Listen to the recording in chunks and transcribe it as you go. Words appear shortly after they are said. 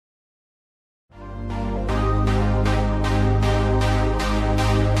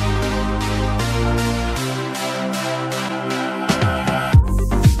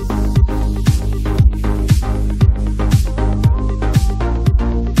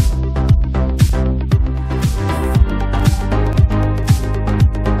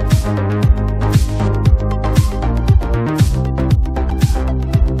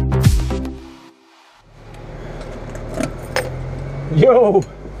So,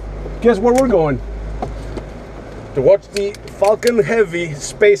 guess where we're going? To watch the Falcon Heavy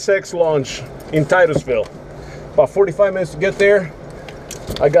SpaceX launch in Titusville. About 45 minutes to get there.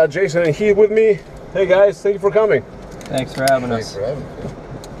 I got Jason and Heath with me. Hey guys, thank you for coming. Thanks for having us.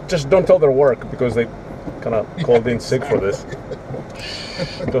 Just don't tell their work because they kind of called in sick for this.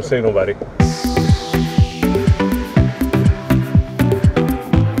 Don't say nobody.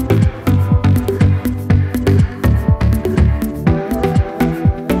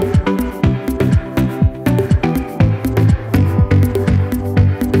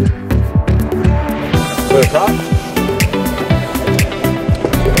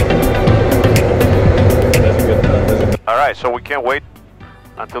 Alright, so we can't wait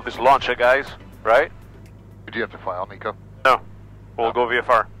until this launch, guys, right? Did you have to file, Nico? No. We'll go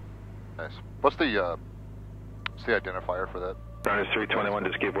VFR. Nice. What's the identifier for that? Runner 321,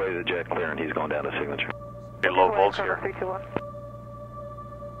 just give way to the jet clear, and he's going down to signature. Okay, low volts here. 321.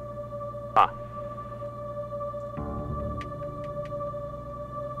 Huh.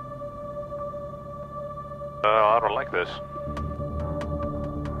 I don't like this.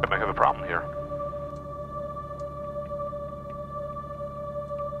 I might have a problem here.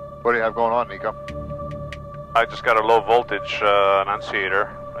 What do you have going on, Nico? I just got a low voltage annunciator.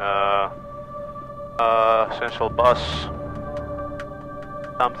 Essential bus.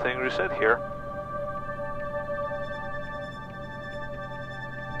 Something reset here.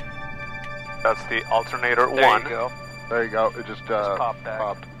 That's the alternator There 1. you go. There you go. It just popped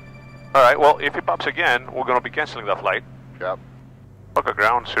back. Alright, well, if it pops again, we're going to be canceling that flight. Yep. Local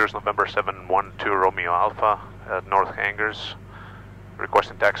ground, Sirius November 712 Romeo Alpha at North Hangars.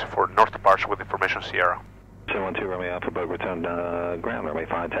 Requesting taxi for north departure with information Sierra. 712 Romeo Alpha, boat return ground, runway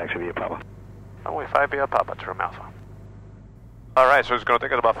 5, taxi via Papa. Runway 5 via Papa to Romeo Alpha. Alright, so it's going to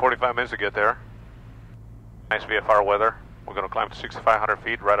take us about 45 minutes to get there. Nice VFR weather. We're going to climb to 6,500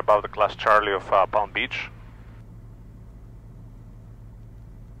 feet right above the class Charlie of Palm Beach.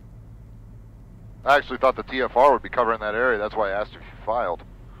 I actually thought the TFR would be covering that area. That's why I asked if you filed.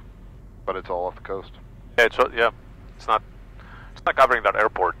 But it's all off the coast. Yeah, it's not covering that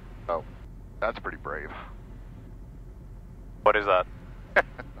airport. Oh, that's pretty brave. What is that?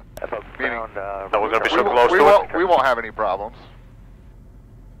 Meaning, that we're going to be so close to it? We won't have any problems.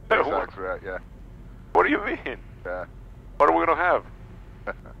 What? Right, yeah. What do you mean? Yeah. What are we going to have?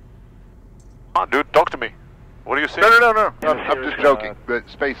 Come on, dude, talk to me. What do you say? No. I'm just joking. But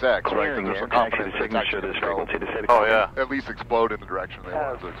SpaceX, right? Because there's some confidence taxi it's actually signature, this going frequency to Oh, yeah. to at least explode in the direction they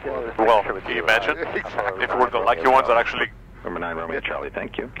want it to explode. Well, can you imagine? Exactly. If we're the lucky ones that actually Number 9 Romeo Charlie,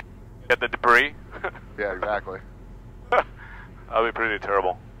 thank you. get the debris, Yeah, exactly. that'll be pretty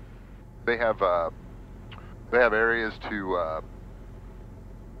terrible. They have areas to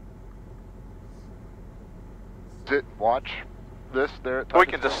sit and watch this there at We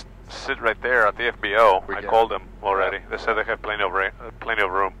can just sit right there at the FBO. I called them already. Yeah. They said they have plenty of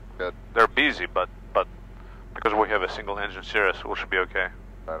room. Good. They're busy, but because we have a single engine Cirrus, we should be okay.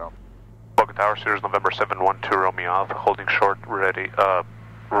 I don't. Falcon Tower, Sirius November 712 Romeo Alpha, holding short, ready,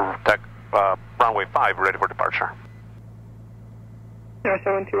 runway 5, ready for departure.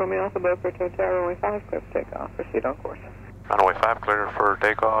 072 Romeo Alpha, boat for Tower, runway 5, clear for takeoff. Proceed on course. Runway 5, clear for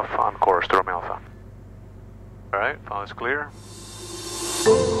takeoff, on course to Romeo Alpha. Alright, final is clear.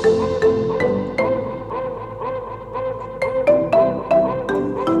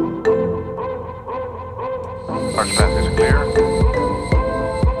 Arch path is clear.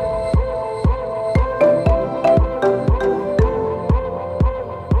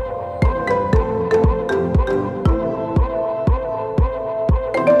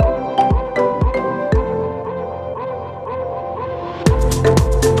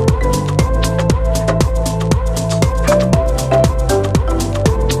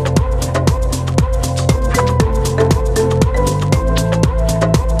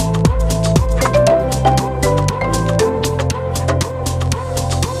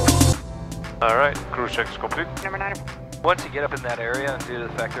 Check is complete. Number 9. Once you get up in that area, and due to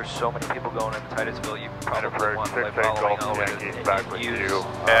the fact there's so many people going into Titusville, you probably want to like following all the way and use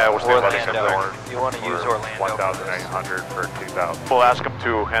Yeah, we'll stay about Orlando. You want to use Orlando. 1,800 for 2,000. We'll ask them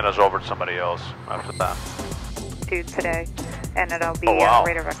to hand us over to somebody else after that. Dude, today, and it'll be wow.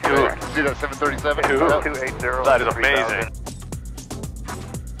 radar vector. Dude. See that 737? Dude. 280. That is amazing.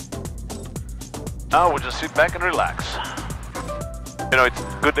 Now we'll just sit back and relax. You know, it's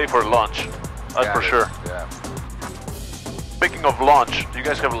a good day for lunch. That's for sure. Yeah. Speaking of lunch, do you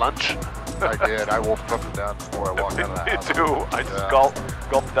guys have lunch? I did. I wolfed something down before I walked out of the Me house. too. I just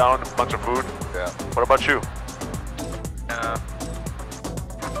gulped down a bunch of food. Yeah. What about you?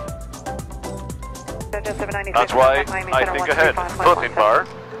 That's why I think ahead. Protein bar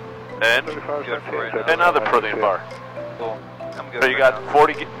and another protein bar. Cool. I'm good. So you got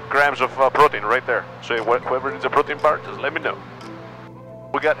 40 grams of protein right there. So whoever needs a protein bar, just let me know.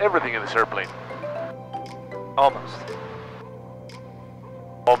 We got everything in this airplane. Almost.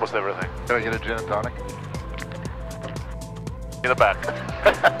 Almost everything. Can I get a gin and tonic? In the back.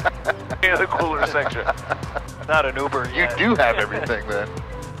 In the cooler section. Not an Uber You yet. do have everything then.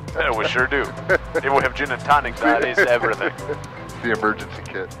 Yeah, we sure do. If we have gin and tonic, that is everything. It's the emergency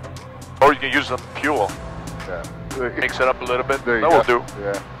kit. Or you can use some fuel. Yeah. Mix it up a little bit. There you That will go. do.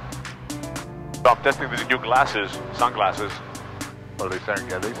 Yeah. So I'm testing these new glasses, sunglasses. What are they saying?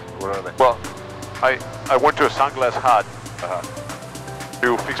 Yeah, these? What are they? Well, I went to a sunglass hut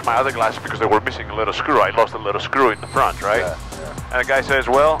to fix my other glasses because they were missing a little screw. I lost a little screw in the front, right? Yeah. And the guy says,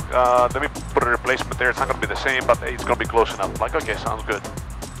 well, let me put a replacement there. It's not going to be the same, but it's going to be close enough. I'm like, okay, sounds good.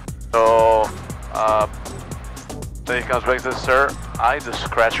 So, then he comes back and says, sir, I just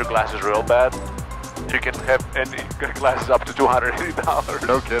scratched your glasses real bad. You can have any glasses up to $280.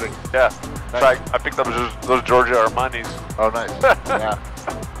 No kidding. Yeah. Nice. So I picked up those Georgia Armanis. Oh, nice. Yeah.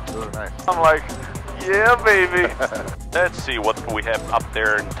 Those are nice. I'm like, yeah, baby. Let's see what we have up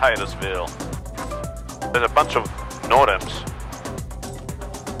there in Titusville. There's a bunch of NOTAMs.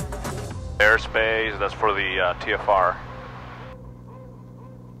 Airspace, that's for the TFR.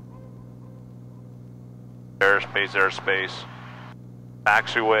 Airspace.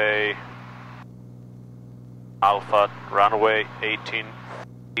 Taxiway. Alpha, runway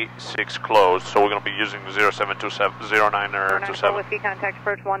 1886 closed, so we're going to be using 0727, 0927. Whiskey contact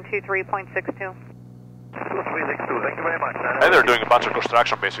approach 123.62. Thank you very much. And they're doing a bunch of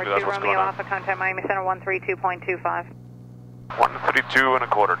construction, basically, that's what's going on. Alpha contact Miami Center 132.25. 132 and a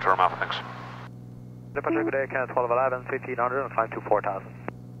quarter, term Alpha, thanks. Departure good day, Canada 1211, 1500 and 524,000.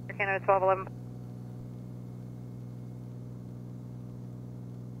 Canada 1211.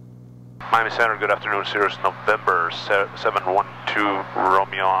 Miami Center, good afternoon, Cirrus November 712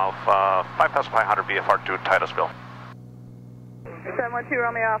 Romeo Alpha, 5500 VFR2 Titusville. 712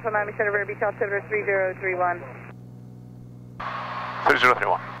 Romeo Alpha, Miami Center, Verbi, altimeter 3031.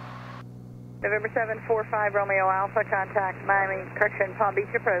 3031. November 745 Romeo Alpha, contact Miami, correction, Palm Beach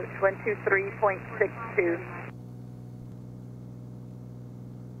approach 123.62.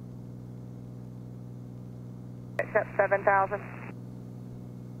 Accept 7,000.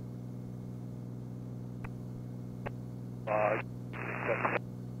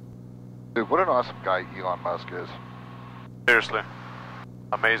 Dude, what an awesome guy Elon Musk is. Seriously.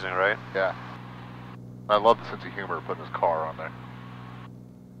 Amazing, right? Yeah. I love the sense of humor of putting his car on there.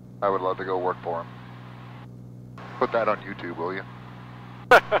 I would love to go work for him. Put that on YouTube, will you?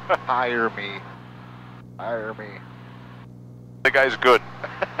 Hire me. Hire me. The guy's good.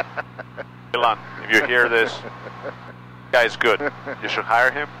 Elon, if you hear this, guy's good. You should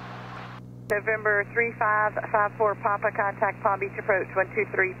hire him. November 3554 Papa, contact Palm Beach approach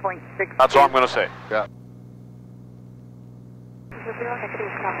 123.62. That's all I'm going to say. Yeah.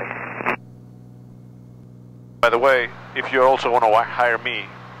 By the way, if you also want to hire me,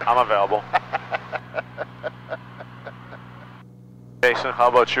 I'm available. Jason, how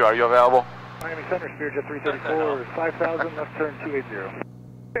about you? Are you available? Miami Center, Spearjet 334, 5,000, left turn 280.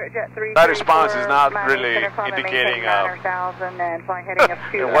 That response is not really indicating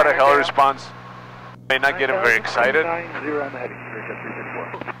what a hell response. May not get him very excited. I'm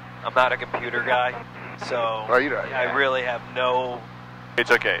not a computer guy, so Oh, you're right. I really have no...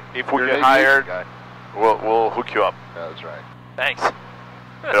 It's okay. If we You're get an hired, guy. we'll hook you up. Yeah, that's right. Thanks.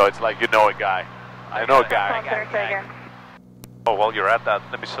 You know, it's like you know a guy. I know a guy. Oh, while you're at that,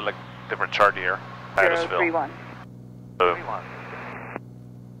 let me select a different chart here. Titusville. 031.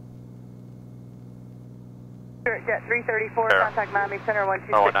 Jet 334, There. contact Miami Center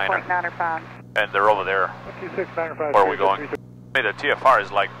 126.95. And they're over there. 126.95. Where are we going? I mean, the TFR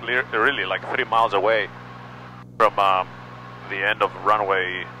is like really like 3 miles away from the end of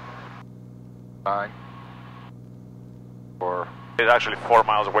runway. 9. Or It's actually 4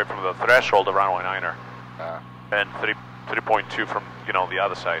 miles away from the threshold of runway 9er, and 3.2 from the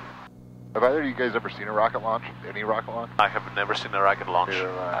other side. have either of you guys ever seen a rocket launch? Any rocket launch? I have never seen a rocket launch. Neither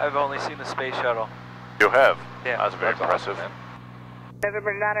have I. I've only seen the space shuttle. You have? Yeah. That's very impressive. Awesome, man.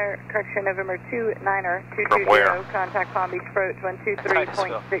 November 9er, correction, November 2-9er, From where? 220, contact Palm Beach approach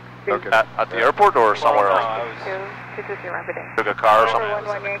 123.62. Okay. At the airport or somewhere No, else? I was 220, rapid day. Took a car or November something?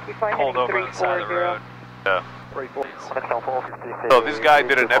 11 Yankee flight pulled heading over on the side of the 340. road. Yeah. 34. So this guy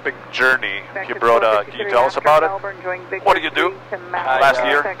did an epic journey. He brought can you tell us about it? What did you do last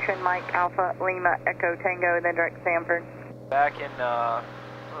year? Section Mike Alpha Lima Echo Tango, then direct Sanford. Back in, what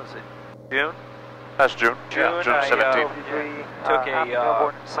was it, June? That's June. June, June I 17th. took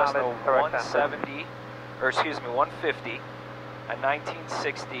a Cessna 170, or excuse me, 150, a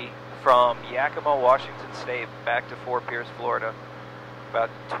 1960 from Yakima, Washington State, back to Fort Pierce, Florida.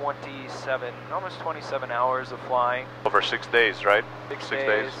 About 27, almost 27 hours of flying. Over 6 days, right? Six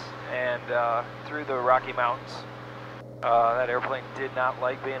days. And through the Rocky Mountains. That airplane did not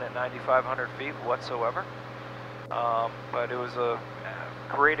like being at 9,500 feet whatsoever. But it was a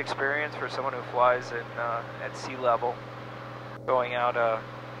great experience for someone who flies at sea level. Going out,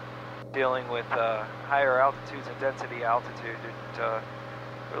 dealing with higher altitudes and density altitude, it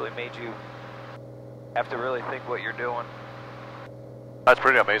really made you have to really think what you're doing. That's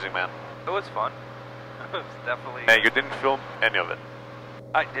pretty amazing, man. It was fun. It was definitely... And you didn't film any of it?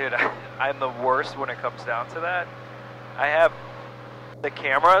 I did. I'm the worst when it comes down to that. I have the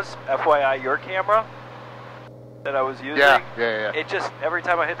cameras, FYI, your camera that I was using. Yeah. It just, every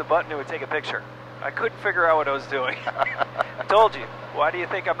time I hit the button, it would take a picture. I couldn't figure out what I was doing. I told you. Why do you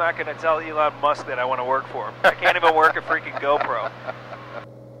think I'm not going to tell Elon Musk that I want to work for him? I can't even work a freaking GoPro.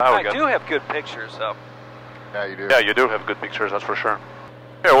 I do have good pictures, though. Yeah, you do. Yeah, you do have good pictures, that's for sure.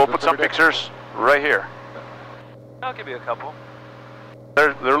 Here, we'll put some pictures right here. I'll give you a couple.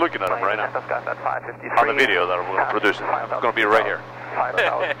 They're looking at them right now. On the video that we're producing. It's going to be right here.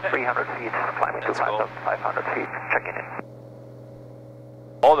 5,300 feet, climbing to 5,500 feet, checking in.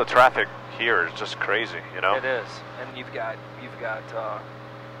 All the traffic here is just crazy, you know? It is, and you've got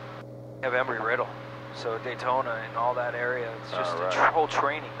have Embry-Riddle, so Daytona and all that area. It's just a whole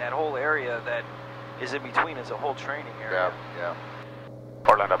training. That whole area that is in between is a whole training area. Yeah.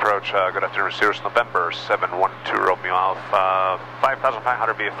 Portland approach, good afternoon, Sirius November 712 Romeo Alpha,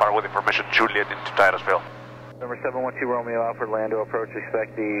 5,500 VFR with information Juliet into Titusville. Number 712 Romeo Alpha, Orlando approach,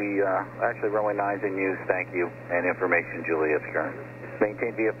 expect the, actually runway 9's in use, thank you, and information Juliet's current.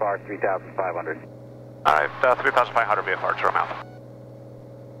 Maintain VFR 3,500. Alright, 3,500 VFR to Romeo Alpha.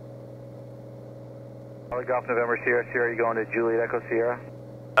 Golf November Sierra, Sierra, you going to Juliet Echo Sierra?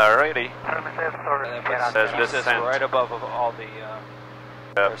 Alrighty. And that Says puts us descent. right above of all the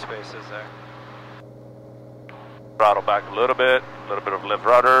airspaces there. Throttle back a little bit of left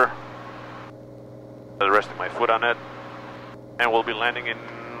rudder. Resting my foot on it. And we'll be landing in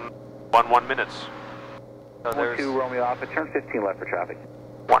 1 minutes. So there's 12 Romeo Alpha, turn 15 left for traffic.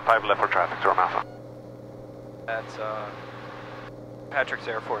 15 left for traffic to Romeo Alpha. That's Patrick's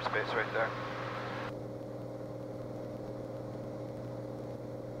Air Force Base right there.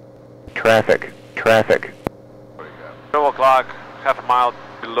 Traffic. 12 o'clock, half a mile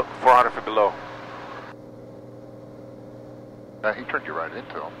below, 400 feet below. He turned you right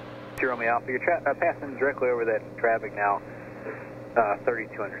into him. Romeo Alpha, you're passing directly over that traffic now.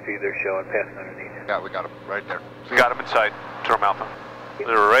 3,200 feet they're showing, passing underneath. Yeah, we got him right there. We got him inside, to Romeo Alpha.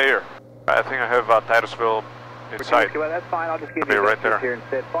 They're right here. I think I have Titusville inside. Well, that's fine, I'll just give Be you right there. here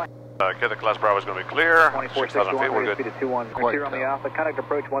instead. Fine. Okay, the class Bravo is going to be clear. 2461, 6,000 feet, we're good. speed of 21. Quite Romeo Alpha, contact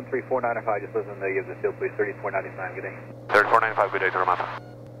approach 13495, just listen to give the field please, 3499, good day. 3495, good day to Romeo Alpha.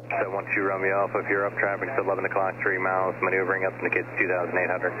 712 Romeo Alpha, if you're up traffic, it's 11 o'clock, 3 miles, maneuvering up to the kids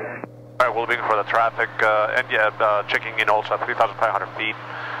 2,800. Alright, we'll be in for the traffic, and checking in also at 3,500 feet.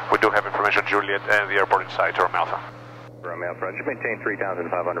 We do have information, Juliet, and the airport inside to Romeo Alpha. Romeo Alpha, just maintain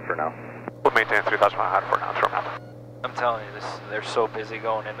 3,500 for now. We'll maintain 3,500 for now to Romeo Alpha. I'm telling you, they're so busy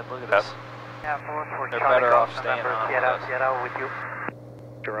going in. Look at this. Yeah, They're better off staying on with us. with you.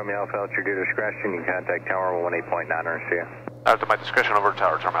 To Romeo Alpha, at your due discretion, you can contact Tower 18.9 or see ya. Out to my discretion over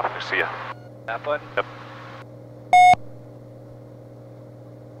tower to Romeo Alpha. See ya. That button? Yep.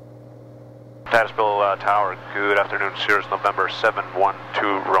 Titusville Tower, good afternoon, Sirius November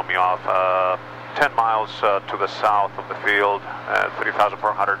 712 Romeo Alpha, 10 miles to the south of the field,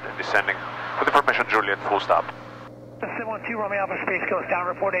 3,400 and descending. With information, Juliet, full stop. 712 Romeo Alpha Space Coast down,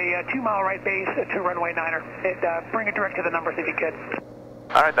 report a 2-mile right base to runway 9er. And bring it direct to the numbers if you could.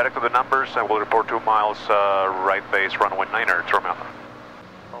 Alright, direct to the numbers, and we'll report 2 miles right base, runway 9er to Romeo Alpha.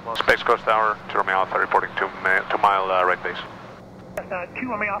 Almost. Space Coast Tower to Romeo Alpha, reporting 2 mile right base. 2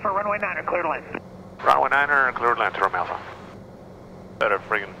 Romeo Alpha, runway 9er, cleared land. Runway 9er, cleared land to Romeo Alpha. Better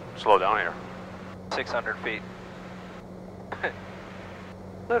friggin' slow down here. 600 feet.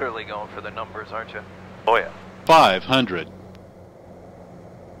 Literally going for the numbers, aren't you? Oh yeah. 500.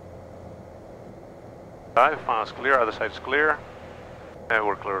 5 miles clear, other side's clear. And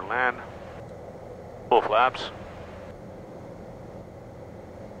we're clear land. Full flaps.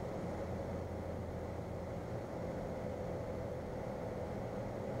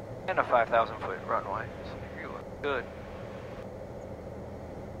 And a 5,000 foot runway. So you look good.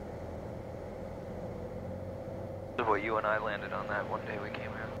 This is what you and I landed on that one day we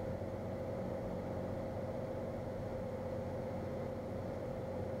came here.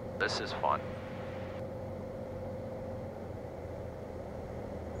 This is fun.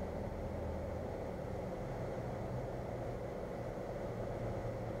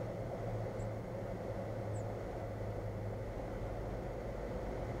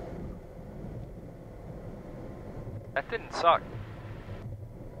 That didn't suck.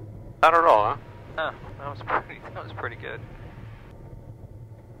 Not at all, huh? Huh, that was pretty good.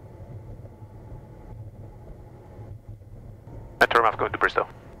 Turn off going to Bristol.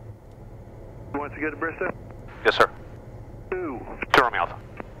 Wants to go to Bristol? Yes, sir. 2. 2 Romeo Alpha.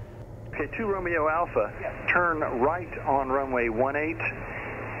 Okay, 2 Romeo Alpha. Turn right on runway 18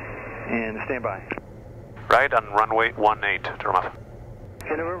 and stand by. Right on runway 18, turn off.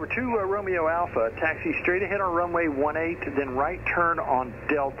 Okay, November 2 Romeo Alpha, taxi straight ahead on runway 18, then right turn on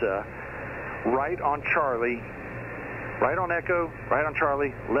Delta, right on Charlie, right on Echo, right on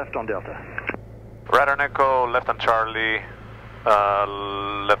Charlie, left on Delta. Right on Echo, left on Charlie,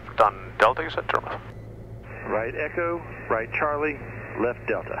 left on Delta, you said, turn off. Right Echo, right Charlie, left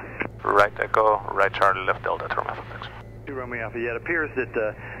Delta. Right Echo, right Charlie, left Delta, turn off. Thanks. 2 Romeo Alpha, yeah, it appears that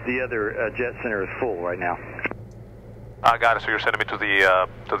the other jet center is full right now. I got it, so you're sending me to the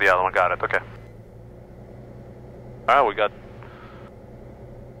other one, got it, okay. Alright, we got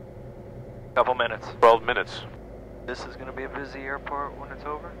Couple minutes. 12 minutes. This is going to be a busy airport when it's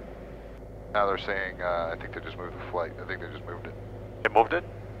over? Now they're saying, I think they just moved the flight. I think they just moved it. They moved it?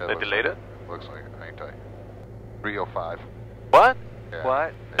 Yeah, They delayed it? Looks like it, hang tight. 305. What? Yeah.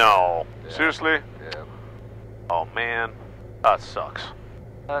 What? No. Yeah. Seriously? Yeah. Oh man, that sucks.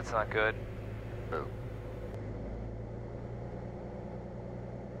 That's not good. No.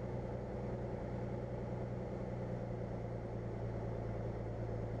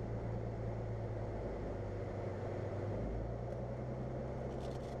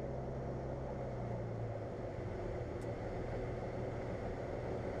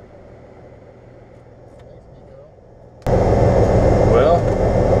 Well,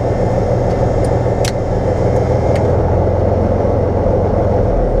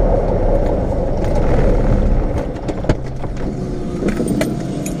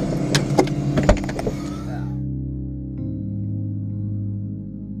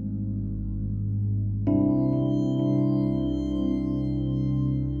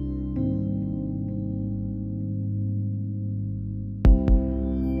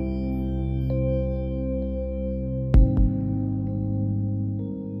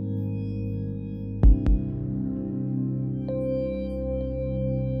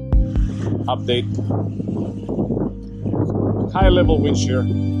 update. High level wind shear.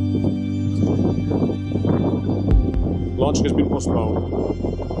 Launch has been postponed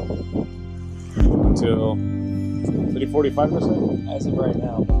until 3:45, I said? As of right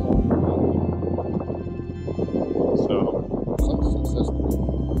now. So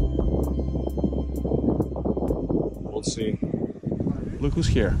we'll see. Look who's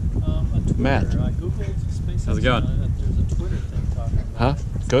here. Matt. How's it going? There's a Twitter thing talking about. Huh?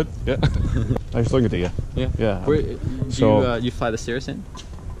 Good? Yeah. I was looking at you. Yeah. Yeah. Where, So- you fly the Cirrus in?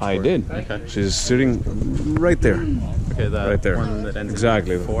 I did. Okay. She's sitting right there. Okay, the Right there. one that ends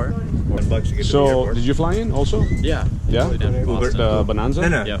Exactly. in 4. So, did you fly in also? Yeah. Yeah? Flew down from Boston. The Bonanza?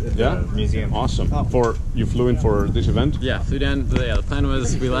 Yeah. Yeah? Museum. Awesome. You flew in for this event? Yeah, flew down. The plan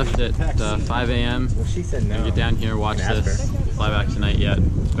was we left at 5 a.m. Well, she said no. We get down here, watch Can ask this, fly back tonight yet.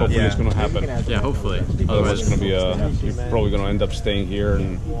 Hopefully it's going to happen. Yeah, hopefully. Otherwise, it's going to be Otherwise, you're probably going to end up staying here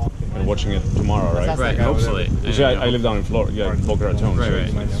and watching it tomorrow, right? right, hopefully. You see, I live down in Florida, yeah, in Boca Raton, Right,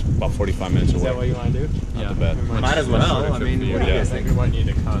 so right. it's about 45 minutes away. Is that what you want to do? Yeah. Not bad. Might as well. I mean, what do you guys think? We might need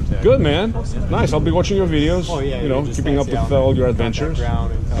to contact. Good, man. Nice. I'll be watching your videos. Oh, yeah, you know, just keeping up fancy with out all your contact adventures.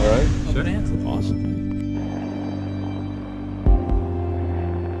 ground and All right. Should answer. Awesome.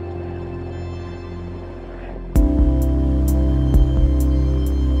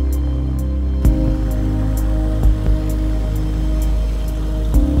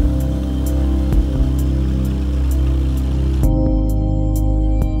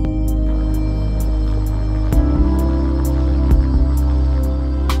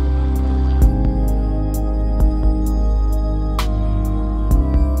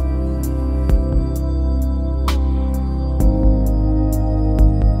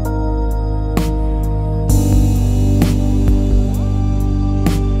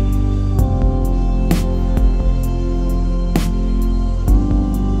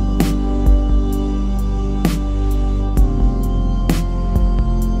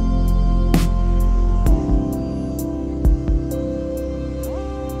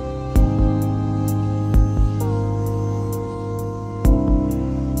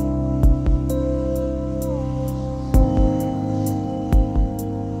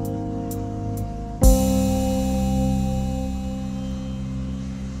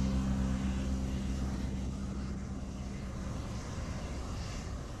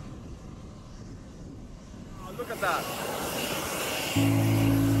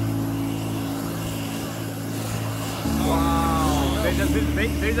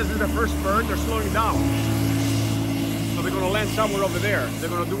 This is the first burn, they're slowing down. So they're gonna land somewhere over there. They're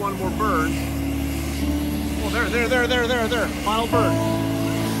gonna do one more burn. Oh, there. Final burn.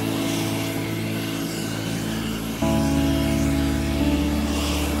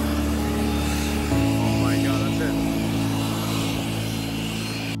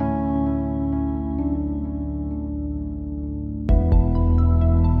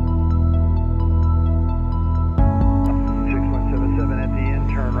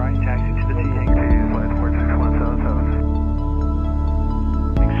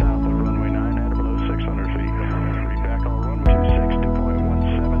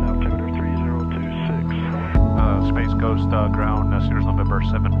 Ground, Sirius November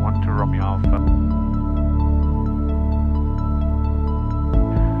 712 Romeo Alpha.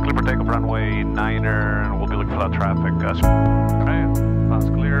 Clear for takeoff runway 9er, and we'll be looking for that traffic. Right,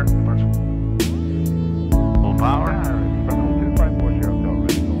 fast clear. Full power.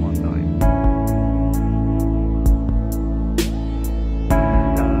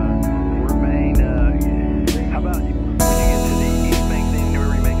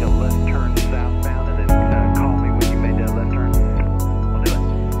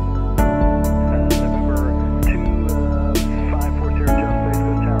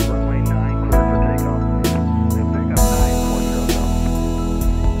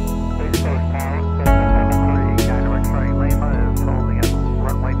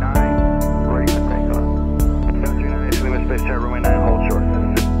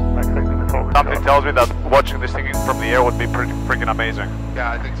 Something tells me that watching this thing from the air would be pretty freaking amazing.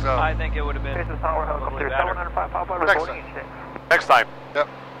 Yeah, I think so. I think it would have been probably better. Next time. Yep.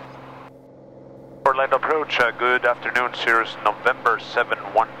 Orlando approach, good afternoon, Sirius November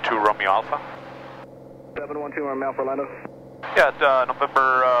 712 Romeo Alpha. 712 Romeo Alpha, Orlando. Yeah,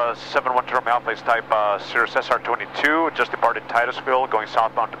 November 712 Romeo Alpha is type Sirius SR22, just departed Titusville, going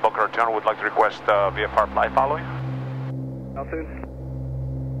southbound to Boca Raton. Would like to request VFR flight following. Altitude?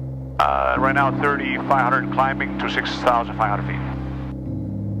 Right now 3,500 climbing to 6,500 feet.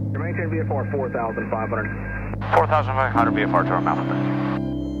 Your maintain VFR 4,500. 4,500 VFR to Romeo Alpha.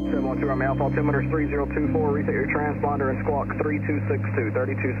 712 Romeo Alpha, altimeter 3024, reset your transponder and squawk 3262,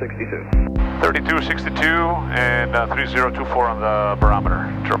 3262. 3262 and 3024 on the barometer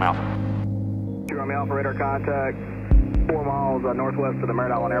to Romeo Alpha. 2 Romeo Alpha, radar contact, 4 miles northwest of the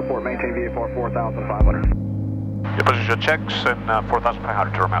Merritt Island Airport, maintain VFR 4,500. Your position checks and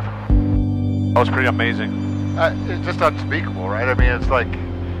 4,500 to Romeo Alpha. That was pretty amazing. It's just unspeakable, right? I mean, it's like...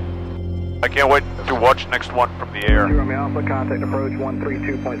 I can't wait to watch next one from the air. 2 Romeo Alpha, contact approach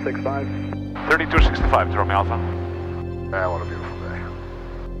 132.65. 3265 to Romeo Alpha. Man, what a beautiful day.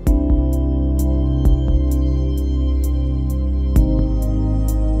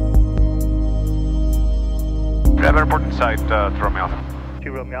 We have an airport in sight to Romeo Alpha.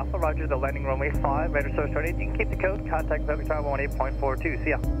 2 Romeo Alpha, roger, the landing runway 5, radar source started. You can keep the code, contact Boca Tower 18.42,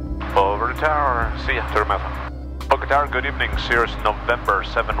 see ya. Over the tower, see ya, to Romeo Alpha. Boca Tower, good evening, Sirius November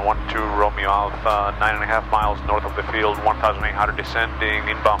 712 Romeo Alpha, 9.5 miles north of the field, 1,800 descending,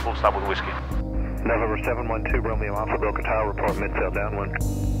 inbound full stop with whiskey. November 712 Romeo Alpha, Boca Tower, report midfield downwind.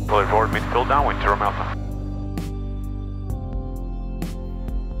 We'll report midfield downwind to Romeo Alpha.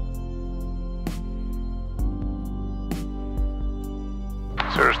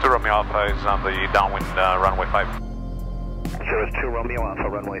 Sirius 2 Romeo Alpha is on the downwind runway 5. Sirius 2 Romeo Alpha,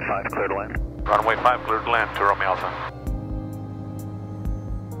 runway 5, clear to land. Runway 5, clear to land to Romeo Alpha.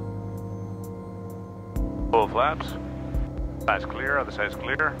 Full flaps. Side's clear, other side's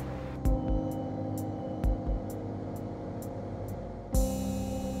clear.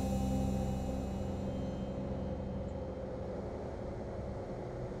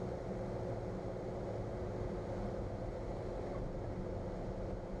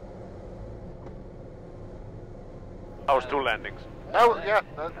 That was 2 landings. Oh, yeah,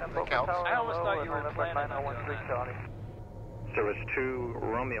 that counts. I almost thought you were planning on doing that. Sirius 2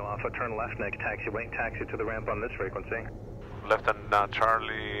 Romeo Alpha, turn left next taxiway, taxi to the ramp on this frequency. Left and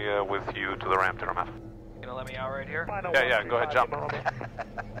Charlie with you to the ramp to Romeo Alpha. You gonna let me out right here? Yeah, go ahead, jump. Run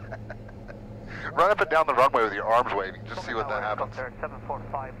up and down the runway with your arms waving, just see what that happens.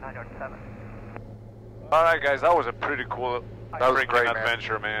 745-907. Alright guys, that was a pretty cool That was great, man.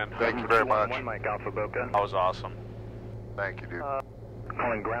 adventure, man. Thank you very much. 1 Mike Alpha Boca. That was awesome. Thank you, dude.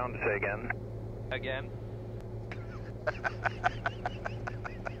 Calling ground to say again. Again?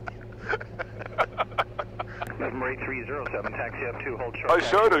 Number 8307, taxi up 2, hold short. I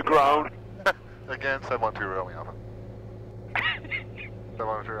said it, ground. Again, 712 Romeo Alpha.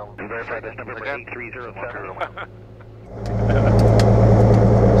 712 Romeo Alpha. And verify this number Again, 8307. 712 Romeo Alpha.